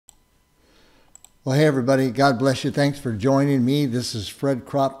Well, hey, everybody. God bless you. Thanks for joining me. This is Fred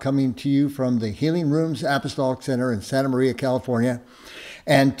Kropp coming to you from the Healing Rooms Apostolic Center in Santa Maria, California.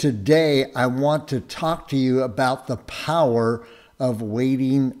 And today I want to talk to you about the power of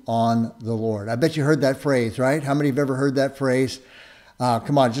waiting on the Lord. I bet you heard that phrase, right? How many have ever heard that phrase?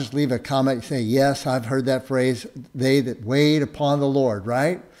 Come on, just leave a comment. Say, yes, I've heard that phrase. They that wait upon the Lord,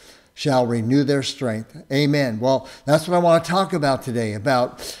 right, shall renew their strength. Amen. Well, that's what I want to talk about today,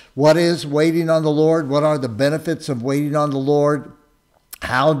 about what is waiting on the Lord? What are the benefits of waiting on the Lord?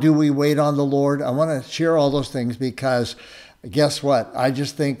 How do we wait on the Lord? I want to share all those things because guess what? I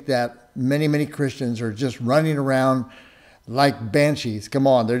just think that many Christians are just running around like banshees. Come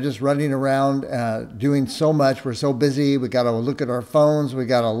on, they're just running around doing so much. We're so busy. We got to look at our phones. We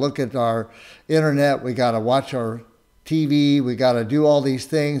got to look at our internet. We got to watch our TV. We got to do all these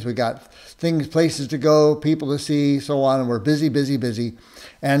things. We got things, places to go, people to see, so on. And we're busy.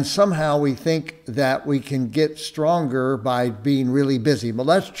 And somehow we think that we can get stronger by being really busy. Well,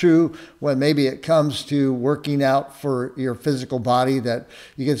 that's true when maybe it comes to working out for your physical body, that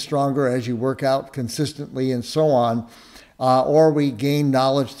you get stronger as you work out consistently and so on. Or we gain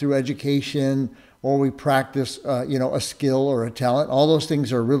knowledge through education, or we practice, a skill or a talent. All those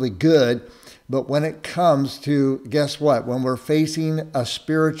things are really good. But when it comes to, guess what? When we're facing a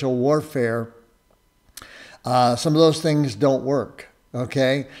spiritual warfare, some of those things don't work.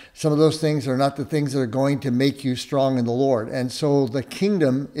 Okay? Some of those things are not the things that are going to make you strong in the Lord. And so the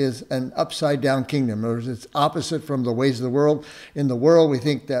kingdom is an upside down kingdom. It's opposite from the ways of the world. In the world, we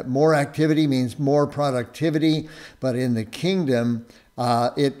think that more activity means more productivity. But in the kingdom,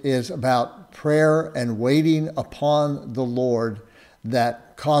 it is about prayer and waiting upon the Lord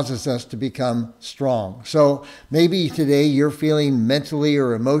that causes us to become strong. So maybe today you're feeling mentally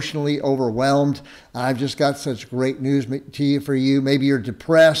or emotionally overwhelmed. I've just got such great news for you. Maybe you're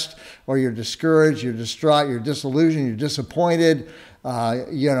depressed, or you're discouraged, you're distraught, you're disillusioned, you're disappointed,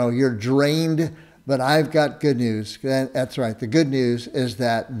 you're drained. But I've got good news. That's right. The good news is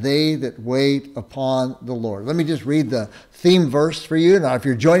that they that wait upon the Lord. Let me just read the theme verse for you. Now, if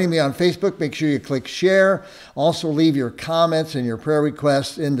you're joining me on Facebook, make sure you click share. Also, leave your comments and your prayer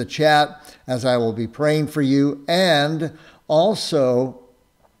requests in the chat as I will be praying for you. And also,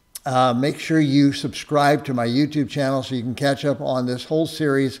 make sure you subscribe to my YouTube channel so you can catch up on this whole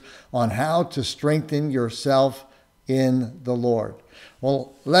series on how to strengthen yourself in the Lord.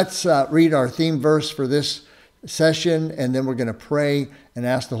 Well, let's read our theme verse for this session, and then we're going to pray and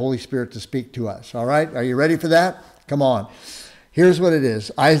ask the Holy Spirit to speak to us. All right? Are you ready for that? Come on. Here's what it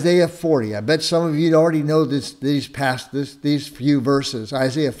is. Isaiah 40. I bet some of you already know these few verses.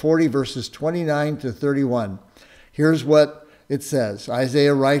 Isaiah 40, verses 29 to 31. Here's what it says.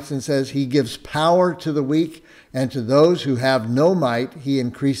 Isaiah writes and says, "He gives power to the weak, and to those who have no might, he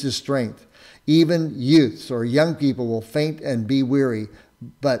increases strength. Even youths or young people will faint and be weary,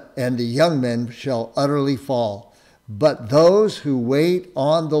 and the young men shall utterly fall. But those who wait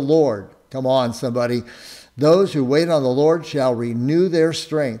on the Lord," come on, somebody, "those who wait on the Lord shall renew their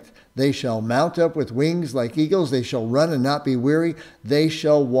strength. They shall mount up with wings like eagles. They shall run and not be weary. They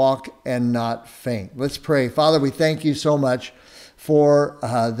shall walk and not faint." Let's pray. Father, we thank you so much for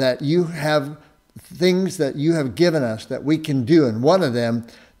that you have things that you have given us that we can do. And one of them,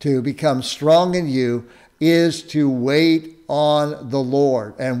 to become strong in you, is to wait on the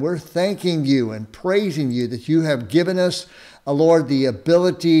Lord. And we're thanking you and praising you that you have given us, Lord, the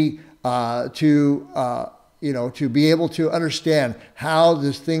ability to be able to understand how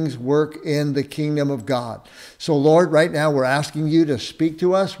these things work in the kingdom of God. So, Lord, right now we're asking you to speak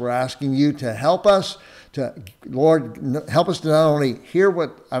to us. We're asking you to help us. Lord, help us to not only hear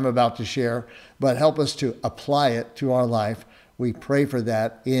what I'm about to share, but help us to apply it to our life. We pray for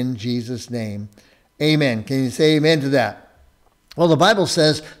that in Jesus' name. Amen. Can you say amen to that? Well, the Bible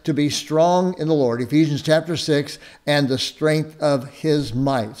says to be strong in the Lord, Ephesians chapter 6, and the strength of his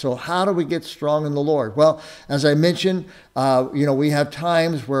might. So how do we get strong in the Lord? Well, as I mentioned, we have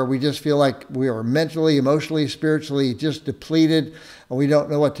times where we just feel like we are mentally, emotionally, spiritually just depleted, and we don't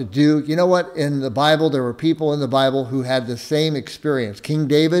know what to do. You know what? In the Bible, there were people in the Bible who had the same experience. King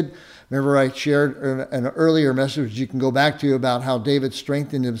David, remember I shared an earlier message you can go back to about how David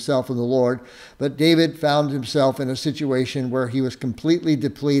strengthened himself in the Lord. But David found himself in a situation where he was completely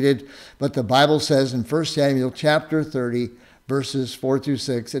depleted. But the Bible says in 1 Samuel chapter 30, verses 4 through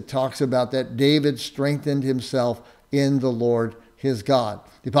 6, it talks about that David strengthened himself in the Lord his God.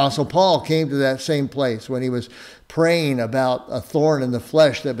 The Apostle Paul came to that same place when he was praying about a thorn in the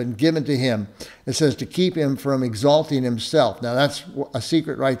flesh that had been given to him. It says to keep him from exalting himself. Now that's a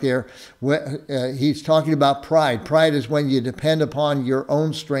secret right there. He's talking about pride. Pride is when you depend upon your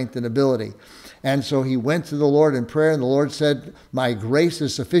own strength and ability. And so he went to the Lord in prayer, and the Lord said, my grace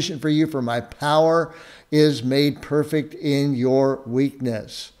is sufficient for you, for my power is made perfect in your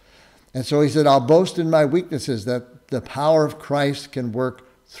weakness. And so he said, I'll boast in my weaknesses, that the power of Christ can work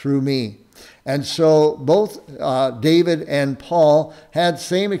through me. And so both David and Paul had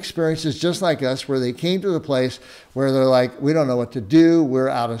same experiences just like us, where they came to the place where they're like, we don't know what to do, we're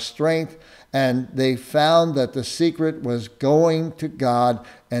out of strength. And they found that the secret was going to God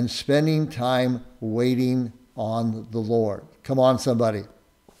and spending time waiting on the Lord. Come on, somebody.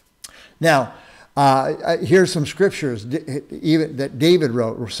 Now, here's some scriptures even that David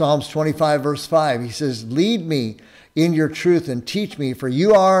wrote. Psalms 25, verse 5. He says, lead me in your truth and teach me, for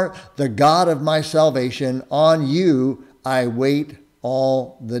you are the God of my salvation. On you I wait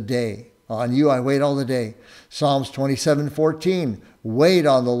all the day. On you I wait all the day. Psalms 27:14. Wait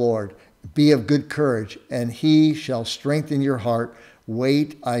on the Lord. Be of good courage, and he shall strengthen your heart.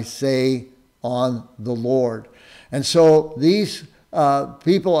 Wait, I say, on the Lord. And so these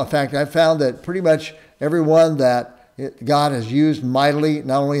people, in fact, I found that pretty much everyone that God has used mightily,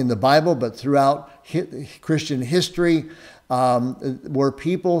 not only in the Bible, but throughout Christian history, were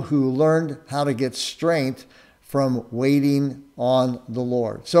people who learned how to get strength from waiting on the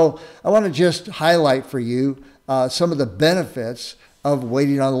Lord. So I want to just highlight for you some of the benefits of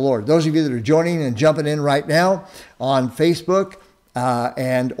waiting on the Lord. Those of you that are joining and jumping in right now on Facebook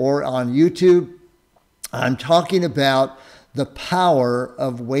or on YouTube, I'm talking about the power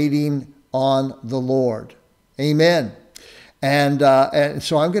of waiting on the Lord. Amen. And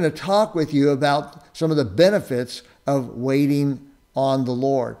so I'm going to talk with you about some of the benefits of waiting on the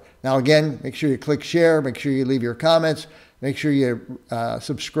Lord. Now, again, make sure you click share, make sure you leave your comments, make sure you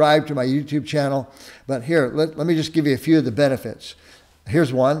subscribe to my YouTube channel. But here, let me just give you a few of the benefits.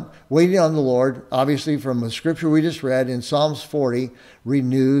 Here's one. Waiting on the Lord, obviously from the scripture we just read in Psalms 40,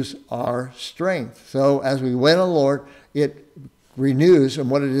 renews our strength. So as we wait on the Lord, it renews,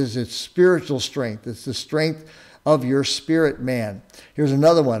 and what it is, it's spiritual strength. It's the strength of your spirit man. Here's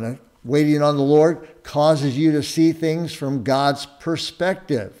another one. Waiting on the Lord causes you to see things from God's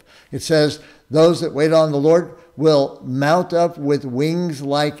perspective. It says, those that wait on the Lord will mount up with wings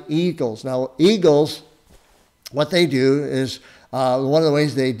like eagles. Now, eagles, what they do is, one of the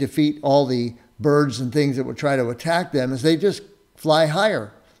ways they defeat all the birds and things that would try to attack them is they just fly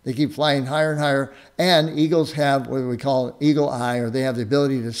higher. They keep flying higher and higher. And eagles have what we call eagle eye, or they have the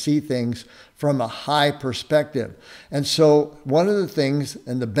ability to see things from a high perspective. And so one of the things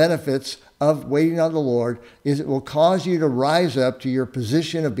and the benefits of waiting on the Lord is it will cause you to rise up to your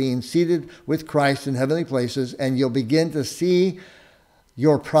position of being seated with Christ in heavenly places, and you'll begin to see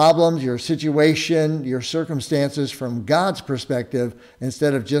your problems, your situation, your circumstances from God's perspective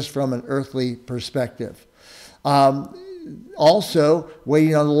instead of just from an earthly perspective. Also,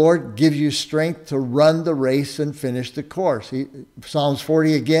 waiting on the Lord gives you strength to run the race and finish the course. Psalms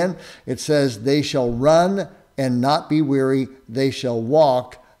 40 again, it says, they shall run and not be weary. They shall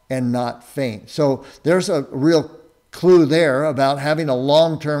walk and not faint. So there's a real clue there about having a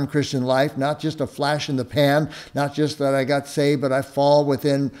long-term Christian life, not just a flash in the pan, not just that I got saved, but I fall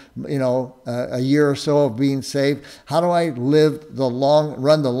within, a year or so of being saved. How do I run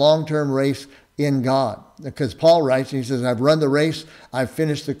the long-term race in God? Because Paul writes, and he says, I've run the race, I've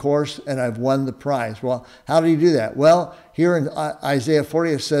finished the course, and I've won the prize. Well, how do you do that? Well, here in Isaiah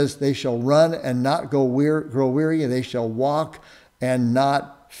 40, it says, they shall run and not grow weary, and they shall walk and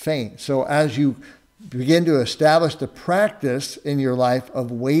not faint. So as you begin to establish the practice in your life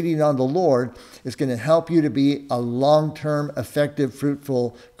of waiting on the Lord, it's going to help you to be a long-term, effective,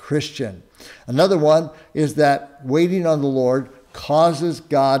 fruitful Christian. Another one is that waiting on the Lord causes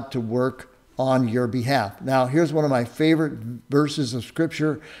God to work on your behalf. Now, here's one of my favorite verses of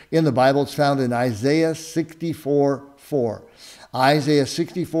scripture in the Bible. It's found in Isaiah 64:4. Isaiah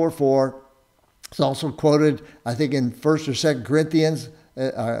 64:4. It's also quoted, I think, in 1st or 2nd Corinthians.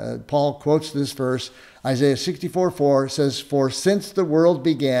 Paul quotes this verse. Isaiah 64:4 says, for since the world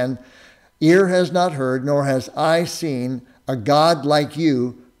began, ear has not heard, nor has eye seen a God like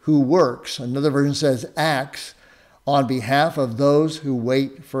you who works, another version says acts, on behalf of those who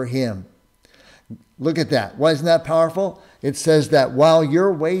wait for him. Look at that. Why isn't that powerful? It says that while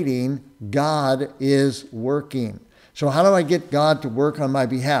you're waiting, God is working. So how do I get God to work on my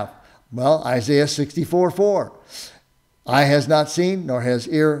behalf? Well, Isaiah 64:4. Eye has not seen, nor has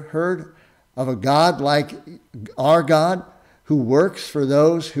ear heard of a God like our God who works for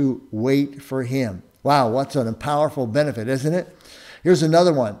those who wait for him. Wow, what's a powerful benefit, isn't it? Here's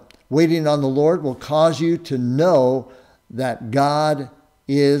another one. Waiting on the Lord will cause you to know that God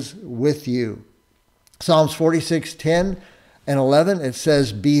is with you. Psalms 46:10 and 11, it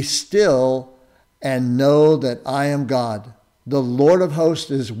says, be still and know that I am God. The Lord of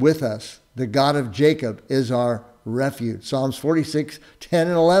hosts is with us. The God of Jacob is our refuge. Psalms 46, 10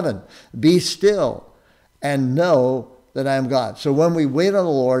 and 11. Be still and know that I am God. So when we wait on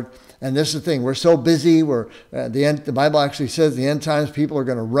the Lord, and this is the thing, we're so busy. The Bible actually says the end times people are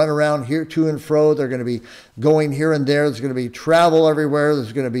going to run around here to and fro. They're going to be going here and there. There's going to be travel everywhere.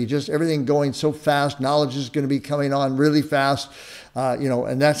 There's going to be just everything going so fast. Knowledge is going to be coming on really fast.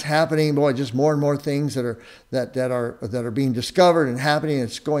 And that's happening. Boy, just more and more things that are being discovered and happening.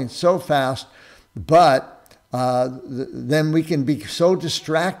 It's going so fast, but then we can be so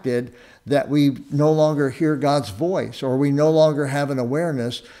distracted that we no longer hear God's voice, or we no longer have an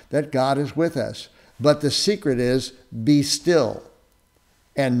awareness that God is with us. But the secret is, be still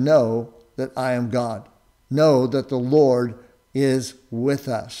and know that I am God. Know that the Lord is with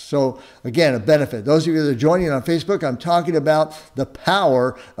us. So again, a benefit. Those of you that are joining on Facebook, I'm talking about the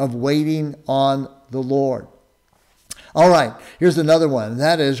power of waiting on the Lord. All right, here's another one.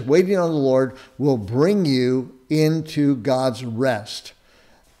 That is, waiting on the Lord will bring you into God's rest.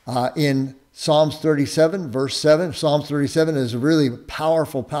 In Psalms 37, verse 7, Psalms 37 is a really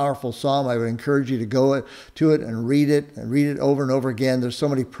powerful, powerful psalm. I would encourage you to go to it and read it over and over again. There's so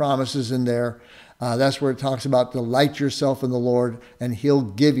many promises in there. That's where it talks about delight yourself in the Lord, and he'll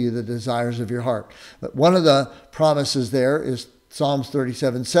give you the desires of your heart. But one of the promises there is Psalms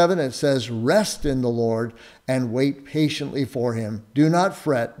 37:7. It says, rest in the Lord and wait patiently for him. Do not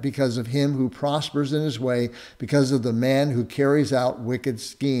fret because of him who prospers in his way, because of the man who carries out wicked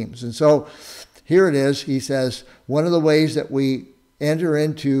schemes. And so here it is. He says, one of the ways that we enter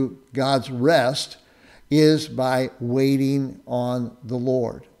into God's rest is by waiting on the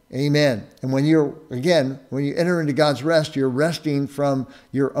Lord. Amen. And when you enter into God's rest, you're resting from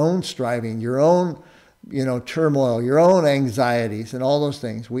your own striving, your own turmoil, your own anxieties, and all those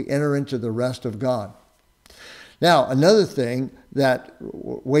things. We enter into the rest of God. Now, another thing that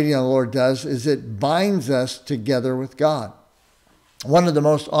waiting on the Lord does is it binds us together with God. One of the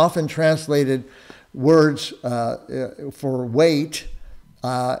most often translated words for wait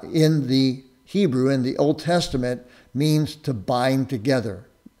in the Hebrew, in the Old Testament, means to bind together.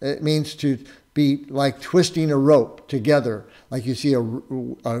 It means to be like twisting a rope together, like you see a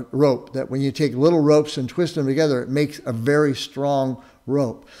rope, that when you take little ropes and twist them together, it makes a very strong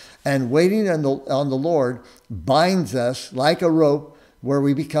rope. And waiting on the Lord binds us like a rope, where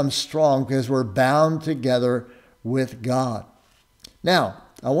we become strong because we're bound together with God. Now,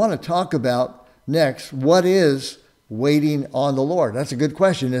 I want to talk about next, what is waiting on the Lord? That's a good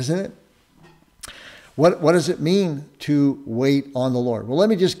question, isn't it? What does it mean to wait on the Lord? Well, let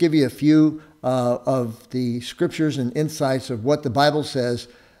me just give you a few of the scriptures and insights of what the Bible says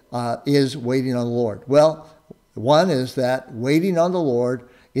is waiting on the Lord. Well, one is that waiting on the Lord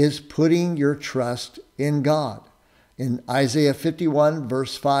is putting your trust in God. In Isaiah 51,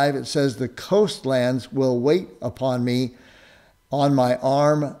 verse 5, it says, the coastlands will wait upon me. On my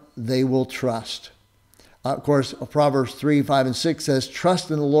arm they will trust. Of course, Proverbs 3, 5, and 6 says,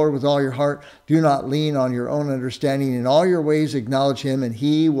 trust in the Lord with all your heart. Do not lean on your own understanding. In all your ways acknowledge him, and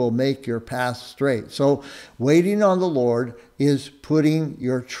he will make your path straight. So waiting on the Lord is putting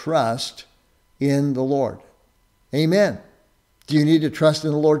your trust in the Lord. Amen. Do you need to trust in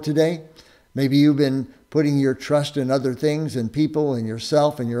the Lord today? Maybe you've been putting your trust in other things and people and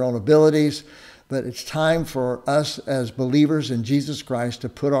yourself and your own abilities. But it's time for us as believers in Jesus Christ to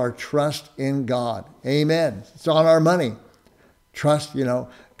put our trust in God. Amen. It's on our money. Trust,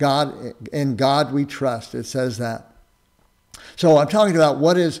 God, in God we trust. It says that. So I'm talking about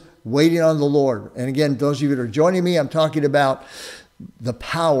what is waiting on the Lord. And again, those of you that are joining me, I'm talking about the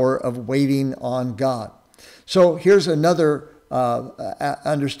power of waiting on God. So here's another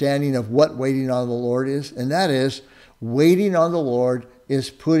understanding of what waiting on the Lord is. And that is, waiting on the Lord is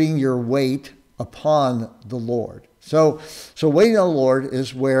putting your weight upon the Lord. So waiting on the Lord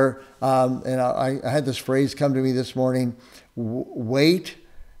is where, and I had this phrase come to me this morning, wait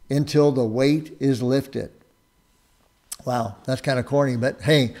until the weight is lifted. Wow, that's kind of corny, but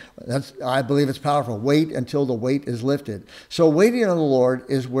hey, I believe it's powerful. Wait until the weight is lifted. So waiting on the Lord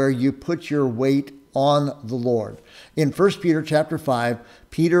is where you put your weight on the Lord. In 1 Peter chapter 5,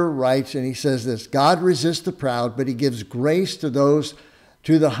 Peter writes, and he says this, God resists the proud, but he gives grace to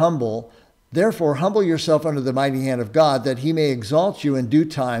the humble. Therefore, humble yourself under the mighty hand of God, that he may exalt you in due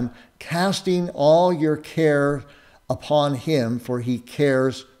time, casting all your care upon him, for he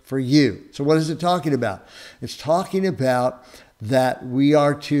cares for you. So what is it talking about? It's talking about that we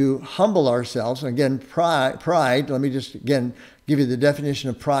are to humble ourselves. And again, pride, let me just again give you the definition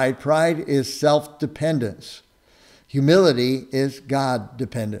of pride. Pride is self-dependence. Humility is God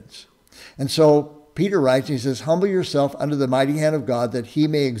dependence. And so Peter writes, he says, humble yourself under the mighty hand of God that he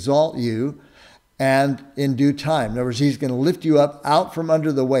may exalt you and in due time. In other words, he's going to lift you up out from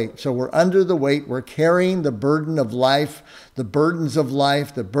under the weight. So we're under the weight. We're carrying the burden of life, the burdens of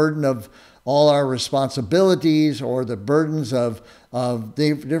life, the burden of all our responsibilities, or the burdens of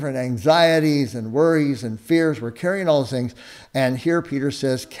different anxieties and worries and fears. We're carrying all those things. And here Peter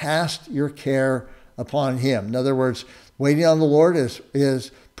says, cast your care upon him. In other words, waiting on the Lord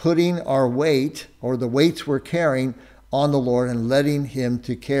is putting our weight, or the weights we're carrying, on the Lord and letting him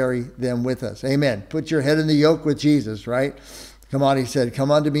to carry them with us. Amen. Put your head in the yoke with Jesus, right? Come on, he said, come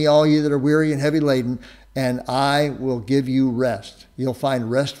unto me, all you that are weary and heavy laden, and I will give you rest. You'll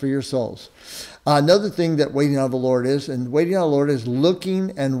find rest for your souls. Another thing that waiting on the Lord is, and waiting on the Lord is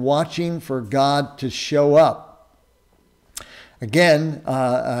looking and watching for God to show up. Again,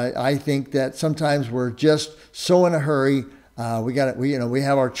 I think that sometimes we're just so in a hurry. We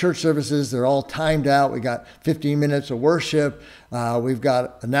have our church services. They're all timed out. We got 15 minutes of worship. We've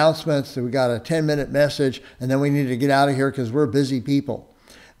got announcements. We got a 10-minute message, and then we need to get out of here because we're busy people.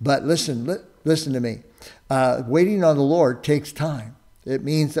 But listen to me. Waiting on the Lord takes time. It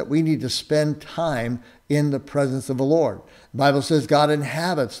means that we need to spend time in the presence of the Lord. The Bible says God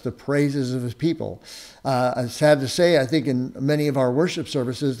inhabits the praises of his people. It's sad to say, I think in many of our worship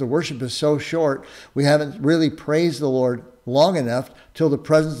services, the worship is so short, we haven't really praised the Lord long enough till the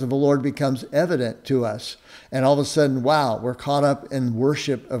presence of the Lord becomes evident to us. And all of a sudden, wow, we're caught up in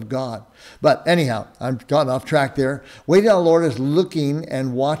worship of God. But anyhow, I've gotten off track there. Waiting on the Lord is looking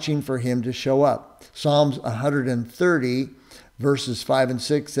and watching for him to show up. Psalms 130, verses 5 and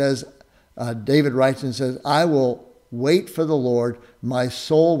 6 says, David writes and says, I will wait for the Lord, my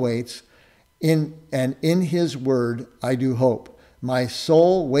soul waits, and in his word I do hope. My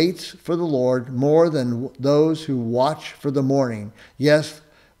soul waits for the Lord more than those who watch for the morning. Yes,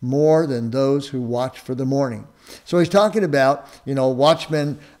 more than those who watch for the morning. So he's talking about,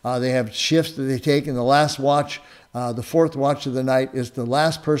 watchmen, they have shifts that they take. In the last watch, the fourth watch of the night is the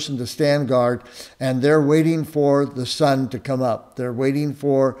last person to stand guard, and they're waiting for the sun to come up. They're waiting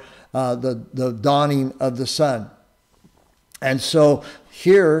for the dawning of the sun. And so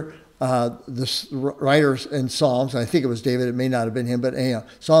here, the writers in Psalms, I think it was David, it may not have been him, but anyhow,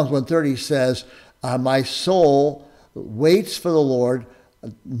 Psalms 130 says, my soul waits for the Lord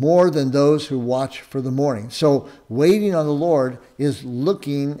more than those who watch for the morning. So waiting on the Lord is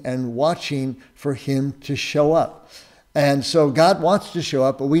looking and watching for him to show up. And so God wants to show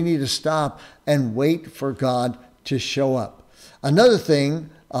up, but we need to stop and wait for God to show up. Another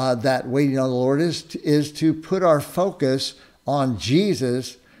thing that waiting on the Lord is to put our focus on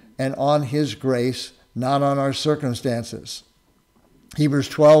Jesus and on his grace, not on our circumstances. Hebrews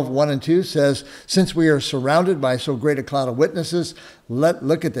 12, 1 and 2 says, since we are surrounded by so great a cloud of witnesses,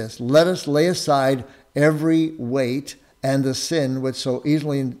 look at this. Let us lay aside every weight and the sin which so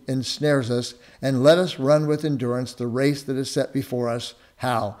easily ensnares us, and let us run with endurance the race that is set before us.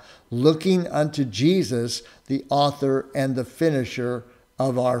 How? Looking unto Jesus, the author and the finisher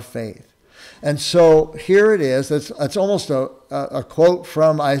of our faith. And so here it is. It's almost a quote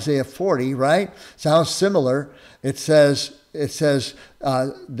from Isaiah 40, right? Sounds similar. It says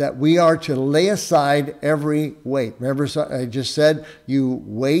that we are to lay aside every weight. Remember, I just said, you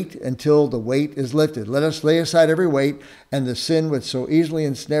wait until the weight is lifted. Let us lay aside every weight and the sin which so easily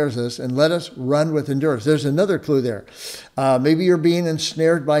ensnares us, and let us run with endurance. There's another clue there. Maybe you're being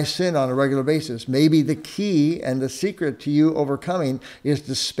ensnared by sin on a regular basis. Maybe the key and the secret to you overcoming is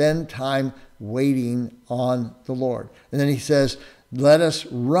to spend time waiting on the Lord. And then he says, let us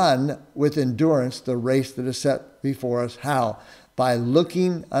run with endurance the race that is set before us. How? By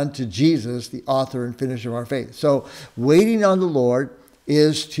looking unto Jesus, the author and finisher of our faith. So waiting on the Lord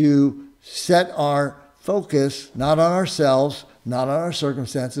is to set our focus not on ourselves, not on our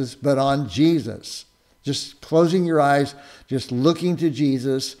circumstances, but on Jesus. Just closing your eyes, just looking to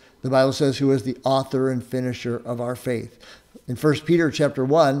Jesus, the Bible says, who is the author and finisher of our faith. In 1 Peter chapter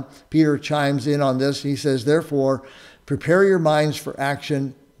 1, Peter chimes in on this. He says, therefore, prepare your minds for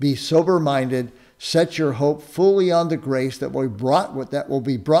action, be sober-minded, set your hope fully on the grace that will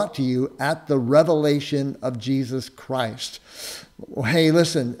be brought to you at the revelation of Jesus Christ. Hey,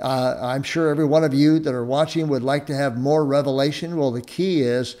 listen, I'm sure every one of you that are watching would like to have more revelation. Well, the key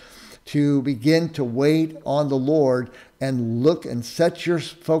is to begin to wait on the Lord and look and set your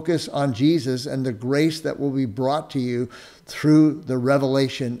focus on Jesus and the grace that will be brought to you through the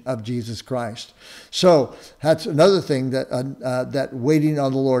revelation of Jesus Christ. So that's another thing that waiting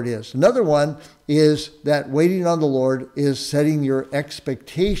on the Lord is. Another one is that waiting on the Lord is setting your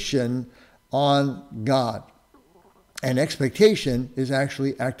expectation on God. And expectation is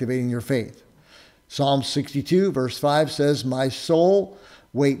actually activating your faith. Psalm 62 verse 5 says, "My soul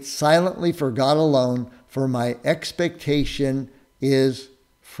waits silently for God alone, for my expectation is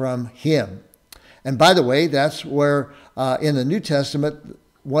from him." And by the way, that's where in the New Testament,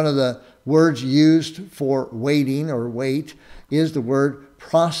 one of the words used for waiting or wait is the word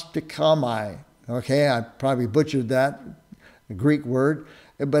prostikomai. Okay, I probably butchered that, a Greek word,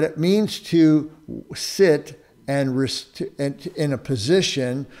 but it means to sit and in a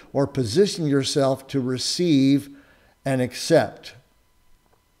position or position yourself to receive and accept.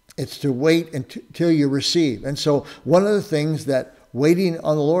 It's to wait until you receive. And so one of the things that waiting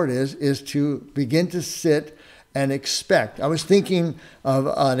on the Lord is to begin to sit and expect. I was thinking of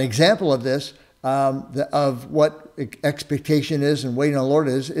an example of this, of what expectation is and waiting on the Lord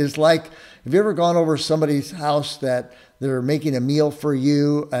is like, have you ever gone over somebody's house that they're making a meal for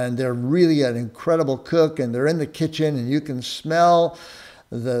you and they're really an incredible cook and they're in the kitchen and you can smell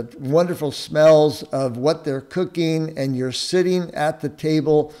the wonderful smells of what they're cooking and you're sitting at the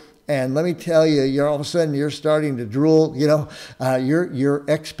table and let me tell you, you're all of a sudden you're starting to drool. Your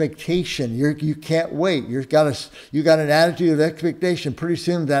expectation, you can't wait. You got an attitude of expectation. Pretty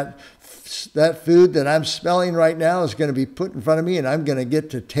soon that food that I'm smelling right now is going to be put in front of me and I'm going to get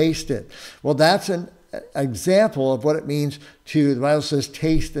to taste it. Well, that's an example of what it means to, the Bible says,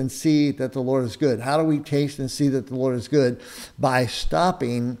 taste and see that the Lord is good. How do we taste and see that the Lord is good? By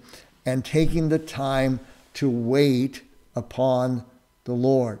stopping and taking the time to wait upon the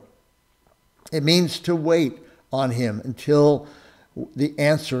Lord. It means to wait on him until the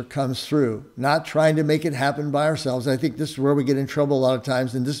answer comes through, not trying to make it happen by ourselves. I think this is where we get in trouble a lot of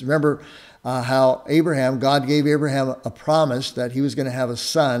times. And just remember how God gave Abraham a promise that he was going to have a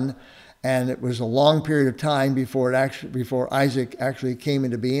son. And it was a long period of time before Isaac actually came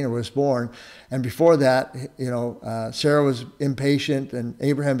into being or was born. And before that, Sarah was impatient and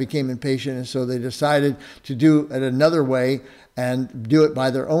Abraham became impatient. And so they decided to do it another way and do it by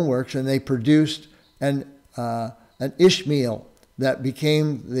their own works. And they produced an Ishmael that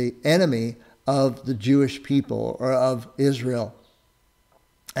became the enemy of the Jewish people or of Israel.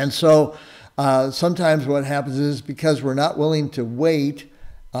 And so sometimes what happens is because we're not willing to wait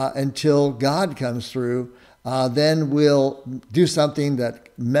until God comes through, then we'll do something that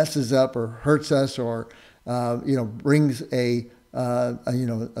messes up or hurts us or brings a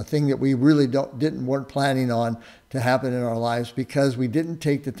thing that we really weren't planning on to happen in our lives because we didn't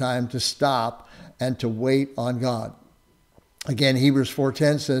take the time to stop and to wait on God. Again, Hebrews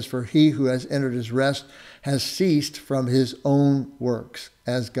 4:10 says, "For he who has entered his rest has ceased from his own works,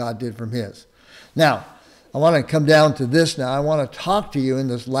 as God did from his." Now, I want to come down to this now. I want to talk to you in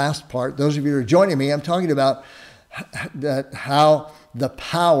this last part. Those of you who are joining me, I'm talking about how the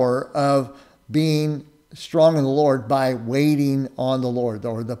power of being strong in the Lord by waiting on the Lord,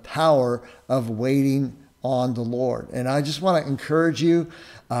 or the power of waiting on the Lord. And I just want to encourage you,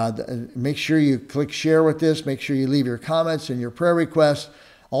 make sure you click share with this. Make sure you leave your comments and your prayer requests.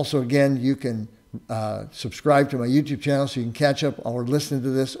 Also, again, you can subscribe to my YouTube channel so you can catch up or listen to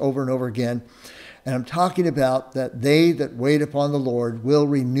this over and over again. And I'm talking about that they that wait upon the Lord will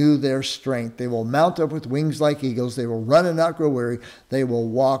renew their strength. They will mount up with wings like eagles. They will run and not grow weary. They will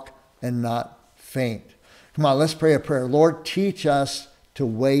walk and not faint. Come on, let's pray a prayer. Lord, teach us to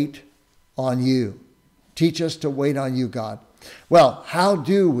wait on you. Teach us to wait on you, God. Well, how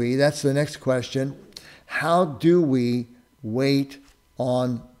do we, that's the next question, how do we wait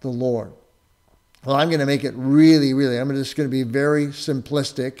on the Lord? Well, I'm going to make it really, I'm just going to be very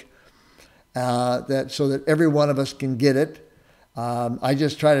simplistic. So that every one of us can get it. I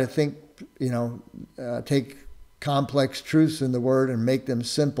just try to think, take complex truths in the Word and make them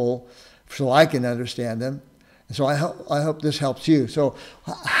simple so I can understand them. And so I hope this helps you. So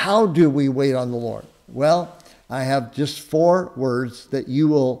how do we wait on the Lord? Well, I have just 4 words that you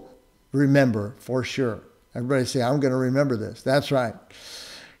will remember for sure. Everybody say, I'm going to remember this. That's right.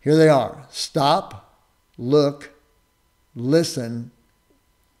 Here they are. Stop, look, listen,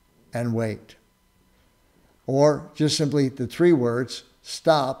 and wait. Or just simply the 3 words,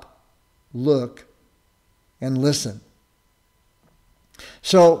 stop, look, and listen.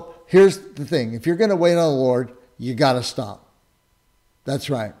 So here's the thing. If you're going to wait on the Lord, you got to stop. That's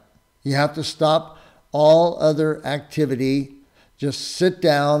right. You have to stop all other activity. Just sit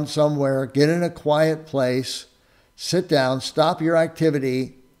down somewhere, get in a quiet place, sit down, stop your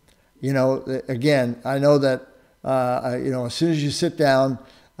activity. Again, I know that, as soon as you sit down,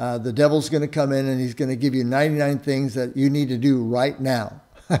 the devil's going to come in and he's going to give you 99 things that you need to do right now.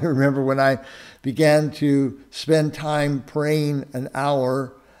 I remember when I began to spend time praying an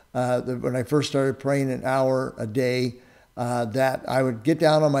hour when I first started praying an hour a day, that I would get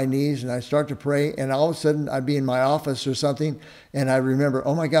down on my knees and I'd start to pray, and all of a sudden I'd be in my office or something, and I remember,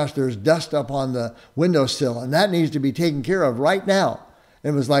 oh my gosh, there's dust up on the windowsill, and that needs to be taken care of right now.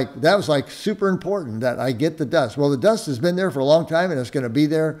 It was like, that was like super important that I get the dust. Well, the dust has been there for a long time, and it's going to be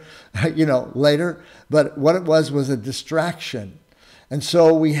there, later. But what it was a distraction. And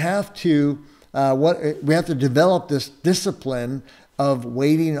so we have to develop this discipline of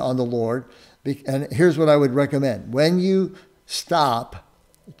waiting on the Lord. And here's what I would recommend. When you stop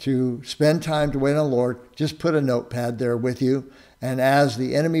to spend time to wait on the Lord, just put a notepad there with you. And as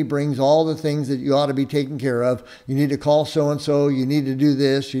the enemy brings all the things that you ought to be taking care of, you need to call so-and-so, you need to do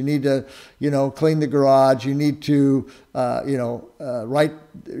this, you need to, clean the garage, you need to, write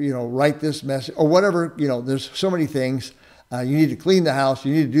this message, or whatever, there's so many things. You need to clean the house,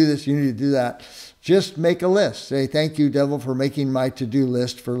 you need to do this, you need to do that. Just make a list. Say, thank you, devil, for making my to-do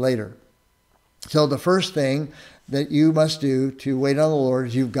list for later. So the first thing that you must do to wait on the Lord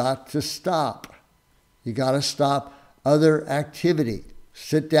is you've got to stop. You got to stop other activity.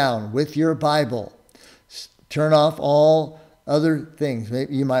 Sit down with your Bible. Turn off all other things.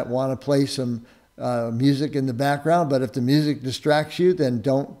 Maybe you might want to play some music in the background, but if the music distracts you, then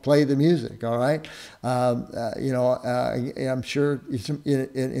don't play the music. All right. I'm sure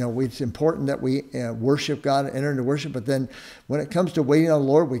it's important that we worship God and enter into worship. But then, when it comes to waiting on the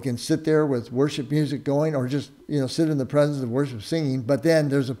Lord, we can sit there with worship music going, or just sit in the presence of worship singing. But then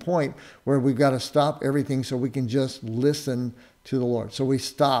there's a point where we've got to stop everything so we can just listen to the Lord. So we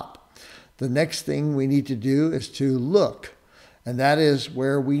stop. The next thing we need to do is to look, and that is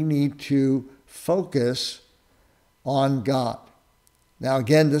where we need to focus on God. Now,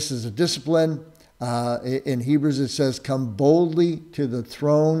 again, this is a discipline. In Hebrews, it says, come boldly to the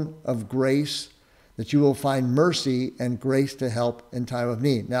throne of grace, that you will find mercy and grace to help in time of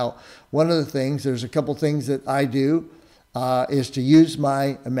need. Now, one of the things, there's a couple things that I do, is to use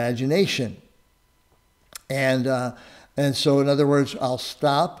my imagination. And so, in other words, I'll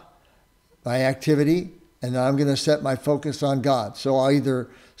stop my activity, and I'm going to set my focus on God. So I'll either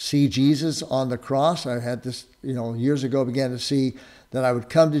see Jesus on the cross. I had this, years ago, began to see that I would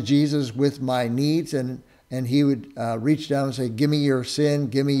come to Jesus with my needs, and he would reach down and say, give me your sin,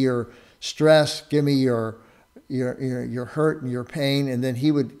 give me your stress, give me your hurt and your pain. And then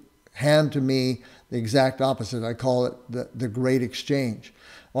he would hand to me the exact opposite. I call it the great exchange.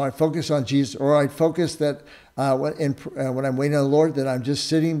 Or I focus on Jesus, or I focus that when I'm waiting on the Lord, that I'm just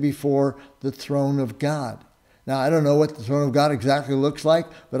sitting before the throne of God. Now, I don't know what the throne of God exactly looks like,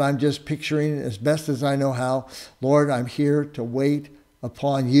 but I'm just picturing it as best as I know how. Lord, I'm here to wait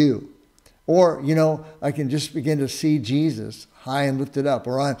upon you. Or, I can just begin to see Jesus high and lifted up.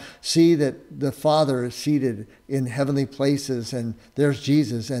 Or I see that the Father is seated in heavenly places, and there's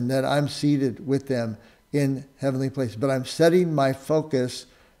Jesus, and that I'm seated with them in heavenly places. But I'm setting my focus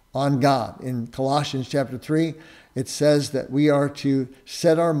on God. In Colossians chapter 3, it says that we are to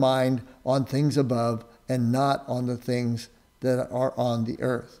set our mind on things above and not on the things that are on the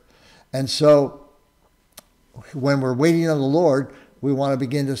earth. And so when we're waiting on the Lord, we want to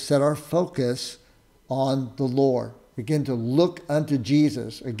begin to set our focus on the Lord. Begin to look unto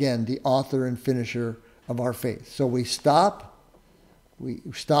Jesus, again, the author and finisher of our faith. So we stop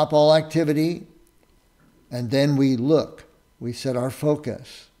all activity, and then we look. We set our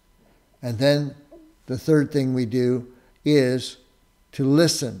focus. And then the third thing we do is to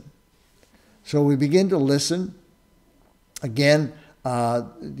listen. So we begin to listen. Again,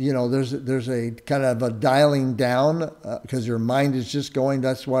 there's a kind of a dialing down because your mind is just going.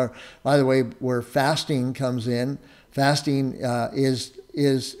 That's why, by the way, where fasting comes in. Fasting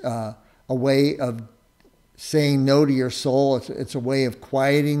is a way of saying no to your soul. It's a way of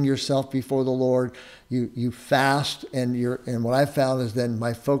quieting yourself before the Lord. You fast, and what I found is then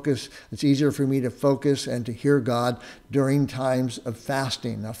my focus, it's easier for me to focus and to hear God during times of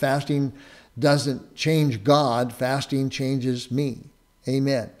fasting. Now, fasting doesn't change God. Fasting changes me.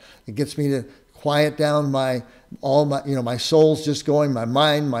 Amen. It gets me to quiet down my soul's just going, my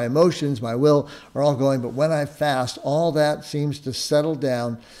mind, my emotions, my will are all going. But when I fast, all that seems to settle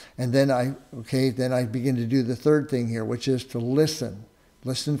down. And then I begin to do the third thing here, which is to listen.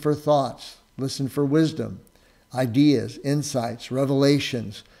 Listen for thoughts. Listen for wisdom, ideas, insights,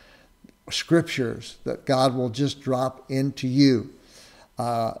 revelations, scriptures that God will just drop into you.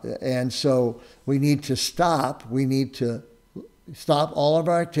 And so we need to stop. We need to stop all of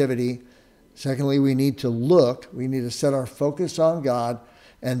our activity. Secondly, we need to look. We need to set our focus on God.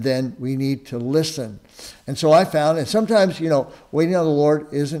 And then we need to listen. And so I found, and sometimes, waiting on the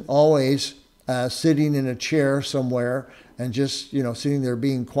Lord isn't always sitting in a chair somewhere and just, sitting there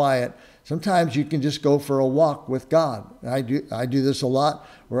being quiet. Sometimes you can just go for a walk with God. I do this a lot,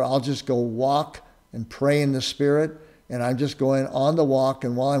 where I'll just go walk and pray in the Spirit, and I'm just going on the walk,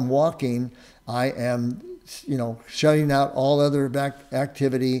 and while I'm walking, I am shutting out all other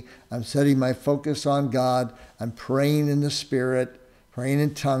activity. I'm setting my focus on God. I'm praying in the Spirit. Praying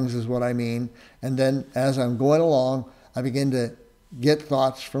in tongues is what I mean. And then as I'm going along, I begin to get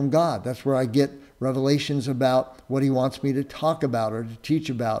thoughts from God. That's where I get revelations about what he wants me to talk about or to teach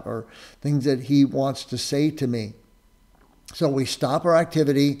about, or things that he wants to say to me. So we stop our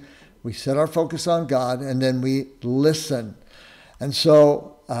activity, we set our focus on God, and then we listen. And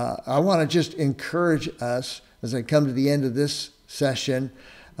so I want to just encourage us as I come to the end of this session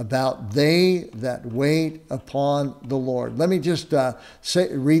about they that wait upon the Lord. Let me just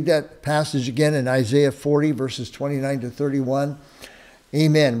read that passage again in Isaiah 40, verses 29 to 31.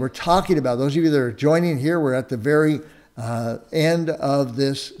 Amen. We're talking about, those of you that are joining here, we're at the very end of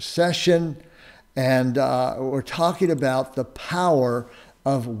this session, and we're talking about the power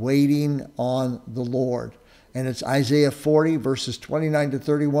of waiting on the Lord. And it's Isaiah 40, verses 29 to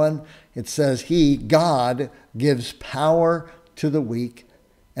 31. It says, He, God, gives power to the weak,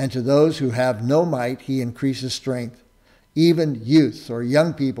 and to those who have no might, he increases strength. Even youths or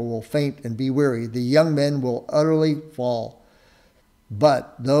young people will faint and be weary. The young men will utterly fall.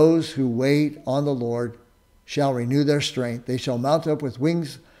 But those who wait on the Lord shall renew their strength. They shall mount up with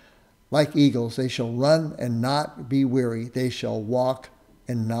wings like eagles. They shall run and not be weary. They shall walk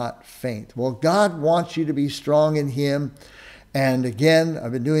and not faint. Well, God wants you to be strong in him. And again,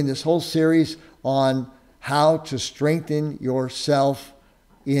 I've been doing this whole series on how to strengthen yourself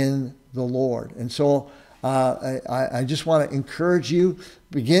in the Lord. And so I just want to encourage you,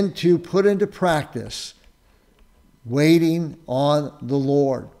 begin to put into practice waiting on the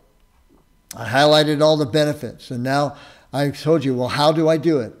Lord. I highlighted all the benefits, and now I told you, well, how do I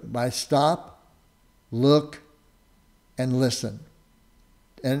do it? By stop, look, and listen.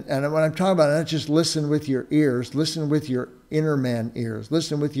 And when I'm talking about it, not just listen with your ears, listen with your inner man ears,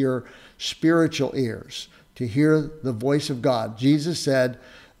 listen with your spiritual ears to hear the voice of God. Jesus said,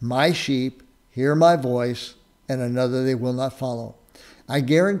 my sheep hear my voice, and another they will not follow. I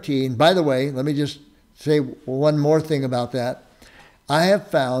guarantee, and by the way, let me just say one more thing about that. I have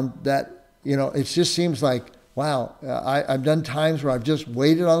found that, it just seems like, wow, I've done times where I've just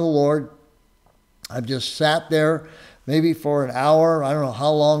waited on the Lord. I've just sat there maybe for an hour. I don't know how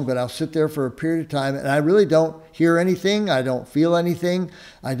long, but I'll sit there for a period of time, and I really don't hear anything. I don't feel anything.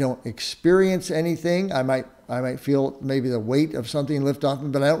 I don't experience anything. I might feel maybe the weight of something lift off me,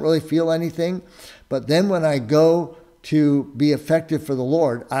 but I don't really feel anything. But then when I go to be effective for the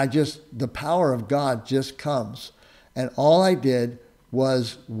Lord, the power of God just comes. And all I did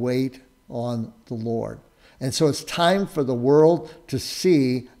was wait on the Lord. And so it's time for the world to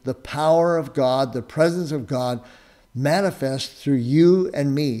see the power of God, the presence of God manifest through you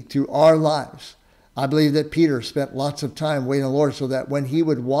and me, through our lives. I believe that Peter spent lots of time waiting on the Lord so that when he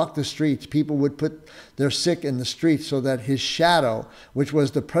would walk the streets, people would put their sick in the streets so that his shadow, which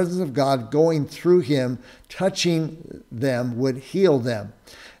was the presence of God going through him, touching them, would heal them.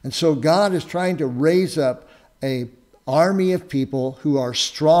 And so God is trying to raise up an army of people who are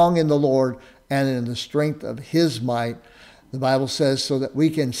strong in the Lord and in the strength of his might. The Bible says so that we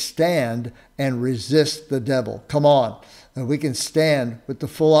can stand and resist the devil. Come on. And we can stand with the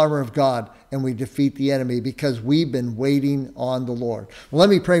full armor of God and we defeat the enemy because we've been waiting on the Lord. Well, let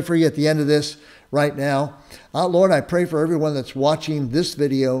me pray for you at the end of this right now. Lord, I pray for everyone that's watching this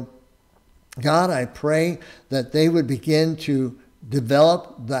video. God, I pray that they would begin to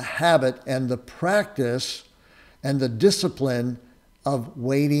develop the habit and the practice and the discipline of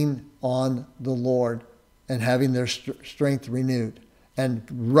waiting on the Lord and having their strength renewed and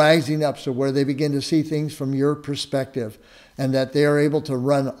rising up so where they begin to see things from your perspective and that they are able to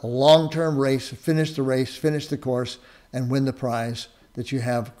run a long-term race, finish the course, and win the prize that you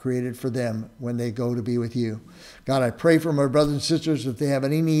have created for them when they go to be with you. God, I pray for my brothers and sisters, if they have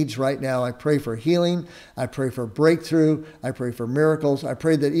any needs right now, I pray for healing. I pray for breakthrough. I pray for miracles. I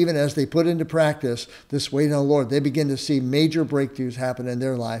pray that even as they put into practice this waiting on the Lord, they begin to see major breakthroughs happen in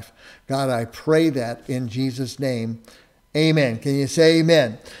their life. God, I pray that in Jesus' name. Amen. Can you say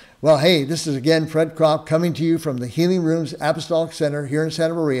amen? Well, hey, this is again Fred Kropp coming to you from the Healing Rooms Apostolic Center here in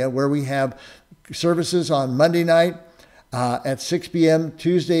Santa Maria, where we have services on Monday night at 6 p.m.,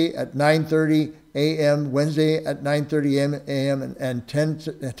 Tuesday at 9:30, a.m. Wednesday at 9:30 a.m. and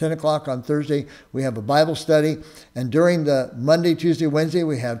 10 o'clock on Thursday, we have a Bible study. And during the Monday, Tuesday, Wednesday,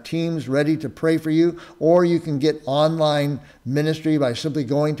 we have teams ready to pray for you. Or you can get online ministry by simply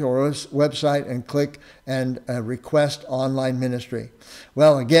going to our website and click and request online ministry.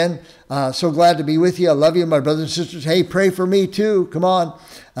 Well, again, so glad to be with you. I love you, my brothers and sisters. Hey, pray for me too. Come on.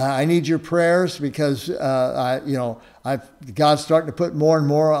 I need your prayers because, God's starting to put more and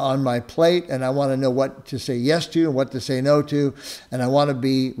more on my plate, and I want to know what to say yes to and what to say no to. And I want to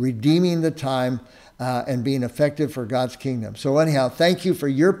be redeeming the time and being effective for God's kingdom. So anyhow, thank you for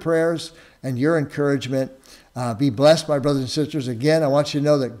your prayers and your encouragement. Be blessed, my brothers and sisters. Again, I want you to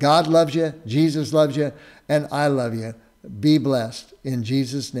know that God loves you, Jesus loves you, and I love you. Be blessed. In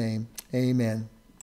Jesus' name, amen.